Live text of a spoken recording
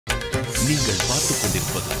நீங்கள் பார்த்துக்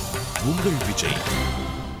கொண்டிருப்பது உங்கள் விஜய்.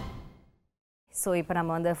 ஸோ இப்போ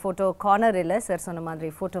நம்ம வந்து ஃபோட்டோ கார்னர் இல்லை சார் சொன்ன மாதிரி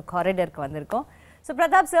ஃபோட்டோ காரிடருக்கு வந்திருக்கோம். ஸோ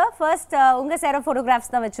பிரதாப் சார் ஃபர்ஸ்ட் உங்கள் சேர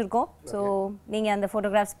ஃபோட்டோகிராஃப்ஸ் தான் வச்சுருக்கோம். ஸோ நீங்கள் அந்த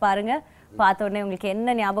ஃபோட்டோகிராஃப்ஸ் பாருங்கள். பார்த்த உடனே உங்களுக்கு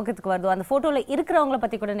என்ன ஞாபகத்துக்கு வருதோ அந்த ஃபோட்டோவில் இருக்கிறவங்கள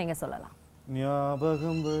பற்றி கூட நீங்கள் சொல்லலாம்.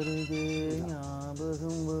 ஞாபகம் வருது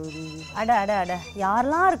ஞாபகம் வருது. அட அட அட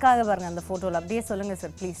யாரெல்லாம் இருக்காங்க பாருங்க அந்த ஃபோட்டோவில். அப்படியே சொல்லுங்கள்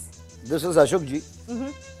sir please. This is Ashok ji.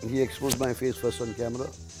 He exposed my face first on camera.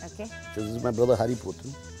 Okay. This is my brother Hari Pothan.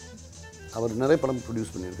 அவர் நிறைய படம்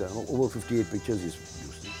ப்ரொடியூஸ் பண்ணியிருக்காங்க. Over 58 pictures he's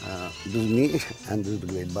produced. This is me and this is the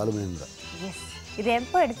great Balamendra. Yes. இது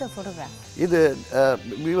எப்போ எடுத்த photograph? இது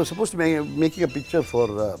we were supposed to making a picture for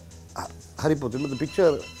Hari Pothan, but the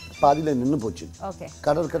picture பாதியில் நின்று போச்சு. Okay.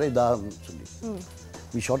 கடற்கரை தாகம் சொல்லி.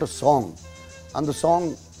 We shot a song. அந்த song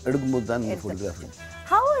எடுக்கும்போது தான் ஃபோட்டோகிராஃபி.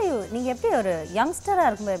 How are you? நீங்க எப்படி ஒரு யங்ஸ்டரா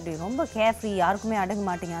இருக்கும்போது எப்படி ரொம்ப கேர்ஃப்ரீ, யாருக்குமே அடங்க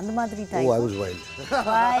மாட்டீங்க அந்த மாதிரி type? Oh, I was wild.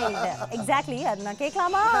 Wild. Exactly. அது நான்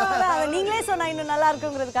கேட்கலாமா? அது நீங்களே சொன்னா இன்னும் நல்லா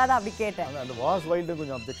இருக்குங்கிறதுக்காக தான் அப்படி கேட்டேன். அந்த வாஸ் வைல்ட்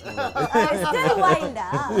கொஞ்சம் அப்ஜெக்ஷன். Still wild-ஆ?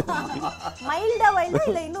 மைல்டா வைல்டா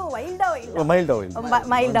இல்ல இன்னும் வைல்டா வைல்டா?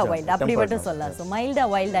 மைல்டா வைல்ட். அப்படி மட்டும் சொல்லலாம். சோ மைல்டா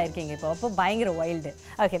வைல்டா இருக்கீங்க இப்போ. அப்போ பயங்கர wild.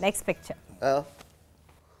 Okay, next picture.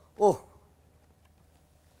 Oh.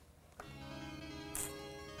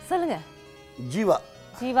 சொல்லுங்க. ஜீவா.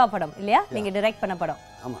 ஜீவா படம் இல்லையா? நீங்க டைரக்ட் பண்ண படம்.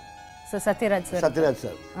 ஆமா. So Satyaraj sir. Satyaraj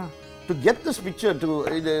sir. To get this picture to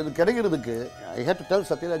இது கிடைக்கிறதுக்கு I had to tell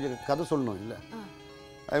Satyaraj கதை சொல்லணும் இல்ல.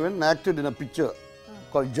 I went and acted in a picture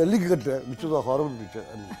called Jallikattu, which was a horrible picture.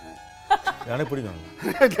 எனக்கு பிடிக்கும்.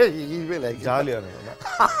 He will like ஜாலியா இருக்கும்.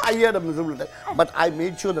 I had a miserable time, but I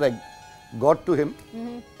made sure that I got to him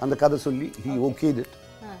and the கதை சொல்லி he okayed it.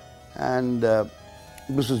 And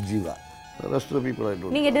this is Jiva. The rest of the people I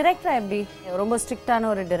don't. நீங்க டைரக்டரா எப்படி? ரொம்ப ஸ்ட்ரிக்ட்டான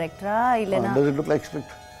ஒரு டைரக்டரா இல்லனா? Does it look like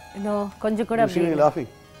strict? No, கொஞ்சம் கூட அப்படி. You laughing?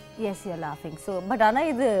 Yes, you are laughing. So, but ஆனா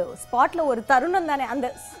இது ஸ்பாட்ல ஒரு தருணம் தானே அந்த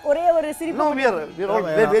ஒரே ஒரு சிரிப்பு. No, we are all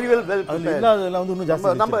very well prepared. இல்ல வந்து இன்னும்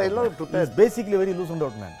ஜாஸ்தி. நம்ம எல்லாரும் prepared. He's basically very loose and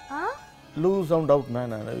out man. Loose and out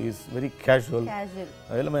man. He is very casual.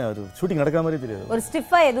 எல்லாமே ஒரு ஷூட்டிங் நடக்காத மாதிரி தெரியாது. ஒரு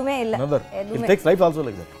ஸ்டிஃபா எதுமே இல்ல. Never. It takes life also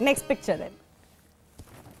like that. Next picture then.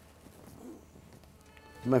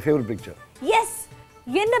 My favorite picture. Yes.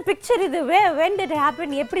 என்ன picture இது? when did it happen?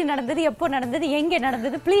 எப்படி நடந்தது? எப்போ நடந்தது? எங்க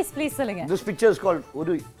நடந்தது? ப்ளீஸ் சொல்லுங்க. This picture is called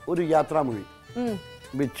ஒரு Yatra movie.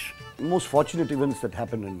 Which most fortunate events that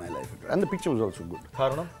happened in my life. And the picture was also good.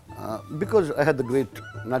 காரணம்? Because I had the great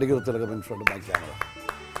Nadigar Tilakam in front of my camera.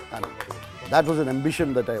 And that was an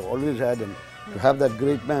ambition that I always had, and to have that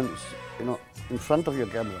great man, you know, in front of your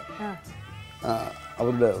camera.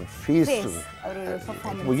 Our face. Our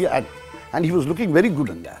performance. And he was looking very good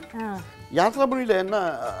in that. Yatra மொழியில் என்ன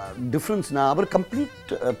டிஃப்ரென்ஸ்னா அவர்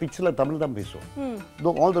complete பிக்சரில் தமிழ் தான் பேசுவோம்.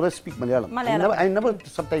 Though all the rest speak Malayalam. I never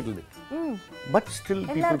subtitled it. But still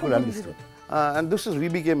people could understand. And this is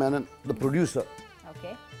VB Menon, the producer.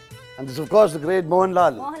 Okay. And this is of course the great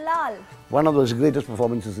Mohanlal. One of those greatest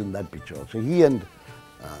performances in that picture. So he and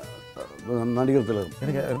நடிகர் திலகம்.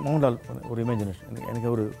 எனக்கு மோகன்லால் ஒரு imagination. எனக்கு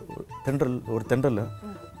ஒரு தென்றல்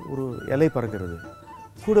ஒரு இலை பறக்கிறது.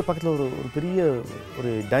 கூட பக்கத்தில் ஒரு பெரிய ஒரு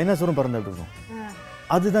டைனோசரும் பறந்துட்டு இருக்கும்.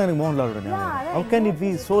 அதுதான் எனக்கு மோகன்லாலோட ஞாபகம். How can it be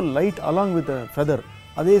so light along with a feather?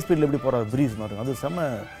 அதே ஸ்பீடில் எப்படி போகிற ப்ரீஸ் மாதிரி அது செம்ம.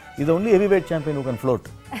 இது only heavy weight champion who can float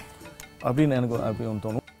அப்படின்னு எனக்கு அப்படி ஒன்று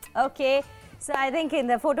தோணும். ஓகே, ஸோ ஐ திங்க்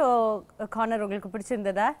இந்த ஃபோட்டோ கார்னர் உங்களுக்கு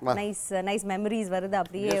பிடிச்சிருந்ததா? நைஸ் மெமரிஸ் வருது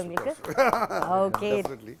அப்படியே உங்களுக்கு. Okay,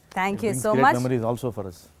 thank you so much. Memories also for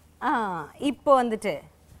us. இப்போ வந்துட்டு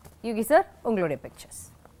யுகி சார் உங்களுடைய பிக்சர்ஸ்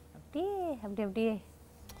அப்படியே.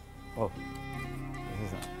 Oh,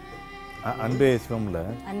 this is Anbe filmல.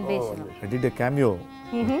 I did a cameo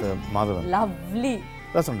with Madhavan. Lovely.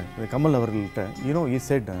 That's சொன்னேன். கமல் அவர்கள்ட்ட he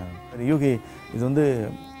said யுகி இது வந்து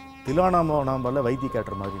திலானா நாம்பல வைத்தி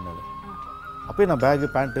கேட்டர் மாதிரினால. அப்பவே நான் பேக்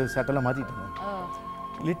பேண்ட் ஷர்ட் எல்லாம் மாத்திட்டேன்.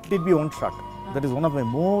 Let it be one shot. That is one of my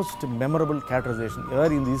most memorable characterization ever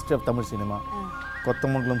in the history of Tamil cinema.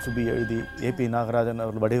 Kothamangalam சுபி எழுதி AB Nagarajan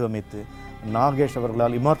அவர்கள் வடிவமைத்து நாகேஷ்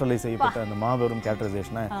அவர்களால் இமார்டலைஸ் செய்யப்பட்ட அந்த மாபெரும்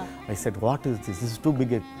கேரக்டரைசேஷனை ஐ set what is this is two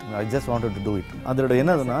big it I just wanted to do it. அதோட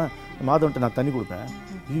என்னதுன்னா மாதவன்ட்டு நான் தண்ணி கொடுப்பேன்.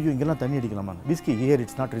 ஐயோ இங்கெல்லாம் தண்ணி அடிக்கலாமா? Whisky here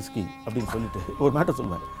it's not risky அப்படின்னு சொல்லிட்டு ஒரு மேட்டர்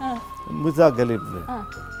சொல்லுவேன். மிர்சா கலீப்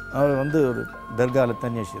அவர் வந்து ஒரு தர்காவில்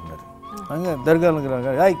தண்ணி அடிச்சிருந்தார். அங்கே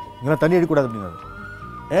தர்காலுங்கிறாங்க ஐய் இங்கெல்லாம் தண்ணி அடிக்கக்கூடாது அப்படின்னாரு.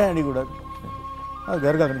 ஏன் அடிக்கக்கூடாது?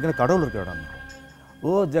 தர்கா கடவுள் இருக்கிற இடம்.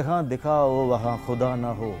 ஓ ஜஹான் திகா ஓ வஹா खुदा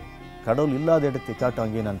ना हो. கடவுள் இல்லாத இடத்தை காட்டு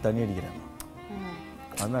அங்கே நான் தண்ணி அடிக்கிறேன்.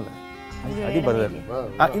 அதனால அடிபடுறாரு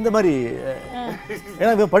இந்த மாதிரி.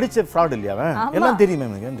 ஏன்னா படித்த ஃப்ராட் இல்லையா அவன் எல்லாம் தெரியுமே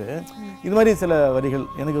எனக்கு. இது மாதிரி சில வரிகள்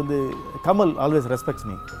எனக்கு வந்து Kamal always respects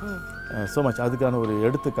me so much. அதுக்கான ஒரு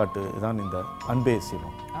எடுத்துக்காட்டு தான் இந்த அன்பே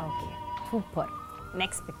சிவம். சூப்பர்.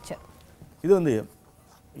 Next picture. இது வந்து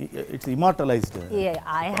it's இமார்டலைஸ்டு.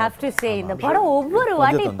 I have to say இந்த படம் ஒவ்வொரு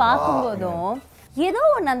வாட்டி பார்க்கும்போதும் ஏதோ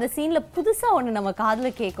ஒன்று அந்த சீன்ல புதுசா ஒன்று நம்ம காதுல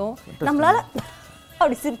கேட்கும், நம்மளால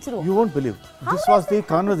அப்படி சிரிச்சிருவோம். You won't believe this was the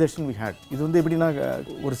conversation we had. இது வந்து எப்படின்னா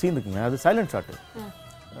ஒரு சீன் இருக்குங்க, அது சைலண்ட் ஷாட்.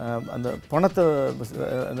 அந்த பணத்தை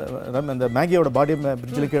அந்த மேகியோட பாடியை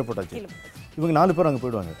பிரிட்ஜில் கீழே போட்டாச்சு. இவங்க 4 பேர் அங்கே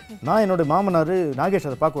போயிடுவாங்க. நான் என்னோட மாமனார் நாகேஷ்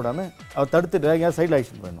அதை பார்க்க விடாமல் அவர் தடுத்துட்டு எங்கேயாவது சைடில்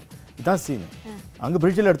ஆக்ஷன் பண்ணணும். இதுதான் சீன். அங்கே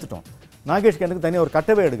பிரிட்ஜில் எடுத்துட்டோம். நாகேஷ்க்கு எனக்கு தனியாக ஒரு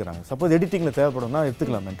கட்டவே எடுக்கிறாங்க. சப்போஸ் எடிட்டிங்கில் தேவைப்படும்னா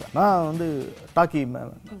எடுத்துக்கலாமேன்ற. நான் வந்து டாக்கி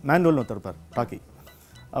மேனுவல்னு ஒருத்தருப்பார் டாக்கி.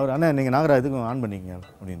 அவர் அண்ணா நீங்கள் நாகரா எதுக்கும் ஆன் பண்ணிங்க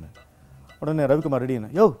அப்படின்னு. உடனே ரவிக்குமார் ரெடி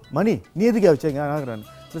யோ மணி நீ எதுக்கே வச்சேங்க நாகரான்.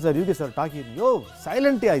 இல்லை சார் யூகி சார் டாக்கி. யோ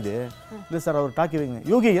சைலண்ட்டே இது. இல்லை சார் அவர் டாக்கி வைங்க.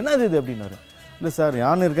 யோகி என்னது இது அப்படின்னாரு. இல்லை சார்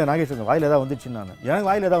யாரும் இருக்கேன் நாகேஷ் வாயில் ஏதாவது வந்துச்சுன்னு நான் எனக்கு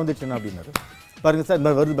வாயில் ஏதாவது வந்துச்சுன்னா அப்படின்னாரு. பாருங்க சார் இந்த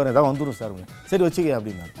மாதிரி வருது பாருங்க ஏதாவது வந்துடும் சார். சரி வச்சுக்க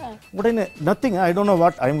அப்படின்னாரு. உடனே nothing I don't know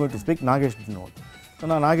what I am going to speak Nagesh no.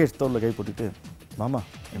 நான் நாகேஷ் தோளில் கை போட்டுட்டு மாமா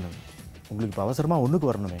என்ன உங்களுக்கு இப்போ அவசரமாக ஒன்றுக்கு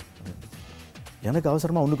வரணுமே. எனக்கு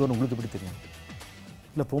அவசரமாக ஒன்றுக்கு வரணும் உங்களுக்கு எப்படி தெரியும்.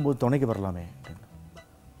 இல்லை போகும்போது துணைக்கு வரலாமே அப்படின்னு.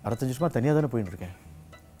 65 வருஷமாக தனியாக தானே போயின்னு இருக்கேன்.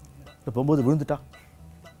 இல்லை போகும்போது விழுந்துட்டா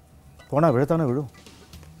போனால் விழத்தானே விழும்.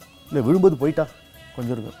 இல்லை விழும்போது போயிட்டா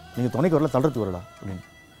கொஞ்சம் இருக்கும். நீங்கள் துணைக்கு வரல தள்ளுறதுக்கு வரலாம் அப்படின்னு.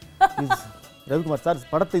 ரவிக்குமார் சார்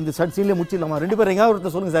படத்தை இந்த சீன்லேயே முடிச்சிடலாமா 2 பேர் எங்கேயாவது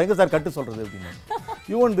ஒருத்தர் சொல்லுங்கள் சார் எங்கே சார் கட்டு சொல்கிறது அப்படின்னு.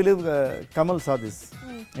 You won't believe Kamal saw this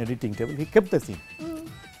editing table. He kept the scene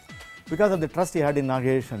because of the trust he had in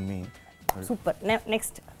Nagesh and me. Super.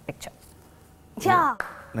 Next picture. Yeah.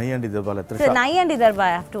 நையாண்டி தர்பார் Trisha. நையாண்டி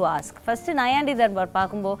Darbar I have to ask. First நையாண்டி தர்பார்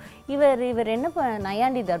பார்க்கும்போது இவர் என்ன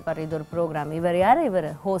நையாண்டி தர்பார் இது ஒரு program. இவர் யார்? இவர்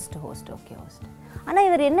ஹோஸ்ட். Okay host. ஆனால்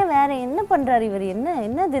இவர் என்ன வேற என்ன பண்ணுறாரு? இவர்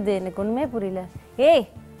என்னது இது எனக்கு ஒன்றுமே புரியல. ஏய்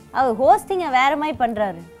அவர் ஹோஸ்டிங்கை வேற மாதிரி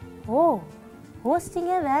பண்ணுறாரு. ஓ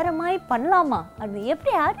ஹோஸ்டிங்கை வேற மாதிரி பண்ணலாமா? அது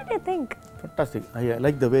எப்படி? how did you think? Fantastic. I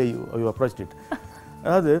like the way you approached it.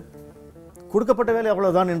 அதாவது கொடுக்கப்பட்ட வேலை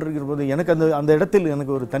அவ்வளோதான் என்று இருக்கும்போது எனக்கு அந்த இடத்தில்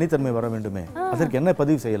எனக்கு ஒரு தனித்தன்மை வர வேண்டுமே, அதற்கு என்ன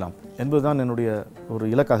பதிவு செய்யலாம் என்பதுதான் என்னுடைய ஒரு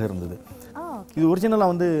இலக்காக இருந்தது. இது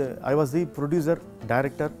ஒரிஜினலாக வந்து I was the producer,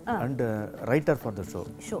 director and writer for the show,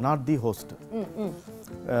 not the host.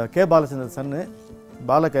 K Balachander son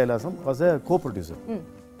Bala Kailasam was a go producer.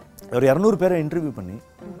 ஒரு 200 பேரை இன்டர்வியூ பண்ணி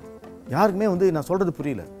யாருக்குமே வந்து நான் சொல்கிறது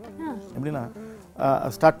புரியல. எப்படின்னா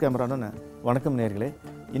ஸ்டார்ட் கேமரான்னு வணக்கம் நேயர்களே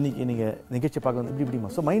இன்னைக்கு நீங்கள் நிகழ்ச்சி பார்க்க வந்து இப்படிமா.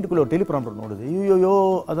 ஸோ மைண்டுக்குள்ளே ஒரு டெலிப்ராம்டர் ஓடுது. ஐயோ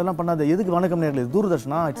அதெல்லாம் பண்ணாத, எதுக்கு வணக்கம் நேயர்களே,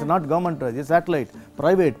 தூர்தர்ஷனா, it's not government, it's satellite,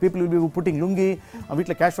 private people will be pudding lungi. அவன்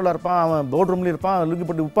வீட்டில் கேஷுவலாக இருப்பான், அவன் போர்ட் ரூம்லேயும் இருப்பான், லுங்கி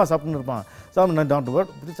போட்டு உப்பா சாப்பிட்டுன்னு இருப்பான். சார் நான் டாக்டர்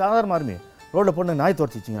வேர்ட் இப்படி சாதாரண ஆர்மி ரோட்டில் போட்டு நாய்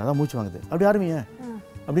துவச்சிச்சிங்க அதான் மூச்சு வாங்குது அப்படி ஆர்மியே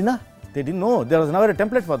அப்படின்னா they didn't know there was never a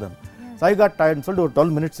template for them. So I got tired சொல்லிட்டு ஒரு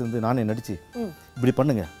 12 minutes வந்து நானே நடிச்சு இப்படி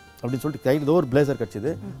பண்ணுங்க அப்படின்னு சொல்லிட்டு கையில் ஏதோ ஒரு பிளேசர் கிடச்சிது.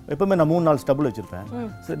 எப்பவுமே நான் 3-4 ஸ்டபுள் வச்சுருப்பேன்.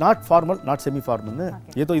 நாட் ஃபார்மல் நாட் செமி ஃபார்மல்னு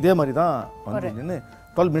ஏதோ இதே மாதிரி தான் வந்து நின்று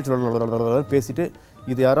 12 minutes பேசிட்டு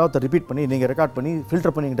இது யாராவது ரிப்பீட் பண்ணி நீங்கள் ரெக்கார்ட் பண்ணி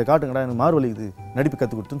ஃபில்டர் பண்ணி எங்கிட்ட காட்டுங்கடா எனக்கு மார்வலி இது நடிப்பு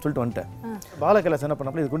கற்றுக் கொடுத்துன்னு சொல்லிட்டு வந்துட்டேன். பாலகைலாஸ் என்ன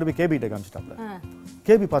பண்ணாப்புல இது கொண்டு போய் கேபிகிட்ட காமிச்சிட்டாப்புல.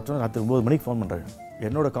 கேபி பார்த்தோன்னா ராத்திரி 9 மணிக்கு ஃபோன் பண்ணுறாரு.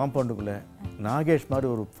 என்னோட காம்பவுண்டுக்குள்ளே நாகேஷ் மாதிரி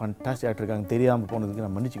ஒரு ஃபண்டாஸ்டிக் ஆக்டர் இருக்காங்க, தெரியாமல் போனதுக்கு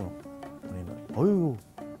நான் மன்னிச்சிக்கணும் அப்படின்னு. ஐயோ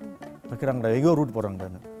வைக்கிறாங்கடா, எங்கேயோ ரூட்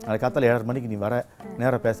போகிறாங்கடான்னு. அது காத்தால 7:30 மணிக்கு நீ வர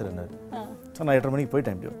நேராக பேசுகிறேன்னாரு. ஸோ நான் 8:30 மணிக்கு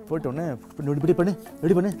போயிட்டேன். போயிட்டு உடனே இப்படி பண்ணு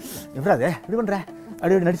எப்படாதே இப்படி பண்ணுறேன்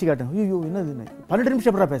அப்படி நடிச்சு காட்டேன். ஐயோ என்னது 12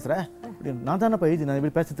 நிமிஷம் எப்படா பேசுகிறேன் அப்படின்னு. நான் தானே எழுதி நான்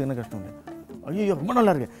இப்படி பேசுறதுக்கு என்ன கஷ்டம். ஐயோ ரொம்ப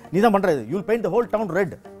நல்லா இருக்கு, நீ தான் பண்ணுறது, you will paint the whole down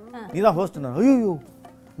red, நீ தான் ஹோஸ்ட்னா. ஐயோ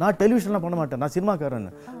நான் டெலிவிஷன்லாம் பண்ண மாட்டேன், நான் சினிமாக்காரன்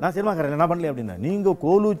நான் பண்ணல அப்படின்னா. நீங்கள்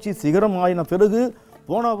கோலூச்சி சிகரம் ஆயின பிறகு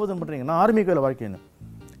போனா போதும் பண்ணுறீங்க, நான் ஆர்மிக்கு வாழ்க்கைன்னு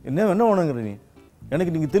என்ன ஒன்றுங்கிற நீ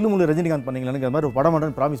எனக்கு நீங்கள் தில்லுமுள்ளு ரஜினிகாந்த் பண்ணீங்களா, எனக்கு அது மாதிரி ஒரு படம்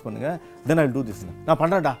பண்ணுறேன்னு ப்ராமிஸ் பண்ணுங்கள், தென் ஐ வில் டூ திஸ். நான்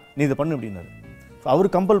பண்ணுறேன்டா நீ இதை பண்ணு அப்படின்னாரு. ஸோ அவர்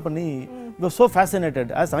கம்பல் பண்ணி you was so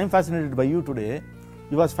fascinated as I am fascinated by you today,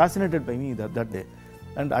 you was fascinated by me that day.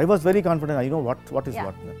 And I was very confident. I know what is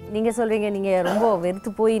what. நீங்க சொல்றீங்க நீங்க ரொம்ப வெறுத்து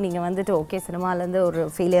போய் நீங்க வந்துட்டு ஓகே சினிமால இருந்து ஒரு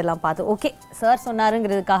ஃபெயிலியர்லாம் பார்த்து ஓகே சார்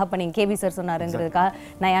சொன்னாருங்கிறதுக்காக பண்ணீங்க, கேபி சார் சொன்னாருங்கிறதுக்காக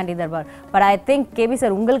நையாண்டி Darbar. But I think KP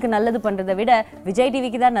sir உங்களுக்கு நல்லது பண்றதை விட விஜய்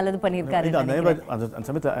டிவிக்கு தான் நல்லது பண்ணியிருக்காரு. அந்த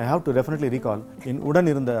சமயத்தில் I have to definitely recall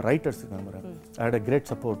உடன் இருந்த writers I had a great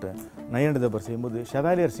support. நையாண்டி தர்பார் செய்யும்போது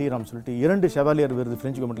ஷெவாலியர் ஸ்ரீராம் சொல்லிட்டு 2 ஷெவாலியர் விருது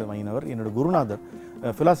பிரெஞ்சு கவர்மெண்ட்டில் வாங்கினவர் என்னோட குருநாதர்.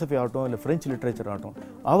 ஃபிலாசபி ஆகட்டும் இல்லை ஃப்ரெஞ்சு லிட்ரேச்சர் ஆகட்டும்,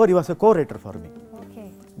 அவர் was a co-writer for me.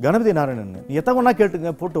 Ganapathi Narayanan நீ எத்தனை ஒன்றா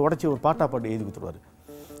கேட்டுங்க போட்டு உடச்சி ஒரு பாட்டு எழுதி கொடுத்துருவாரு.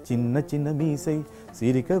 சின்ன சின்ன மீசை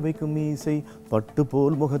சிரிக்க வைக்கும் மீசை, பட்டு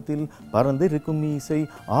போல் முகத்தில் பறந்திருக்கும் மீசை,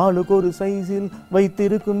 ஆளுக்கு ஒரு சைஸில்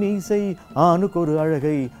வைத்திருக்கும் மீசை, ஆணுக்கு ஒரு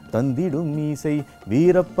அழகை தந்திடும் மீசை,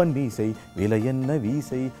 வீரப்பன் மீசை விலை என்ன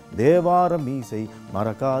வீசை, தேவாரம் மீசை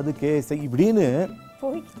மறக்காது கேசை இப்படின்னு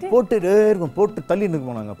போட்டுட்டே இருக்கும், போட்டு தள்ளி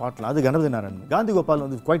நிற்கும் நாங்கள் பாட்டில். அது கணபதி நாராயணன். காந்தி கோபால்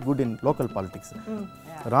வந்து quite good in local politics.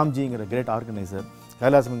 ராம்ஜிங்கிற great organiser,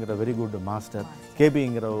 கைலாசம்ங்கிற very good master,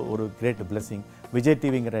 கேபிங்கிற ஒரு great blessing, Vijay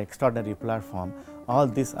டிவிங்கிற extraordinary platform,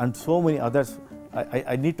 all this and so many others.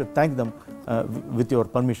 I need to thank them with your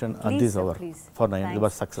permission at this hour for my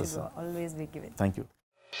success. Always be given. Thank you.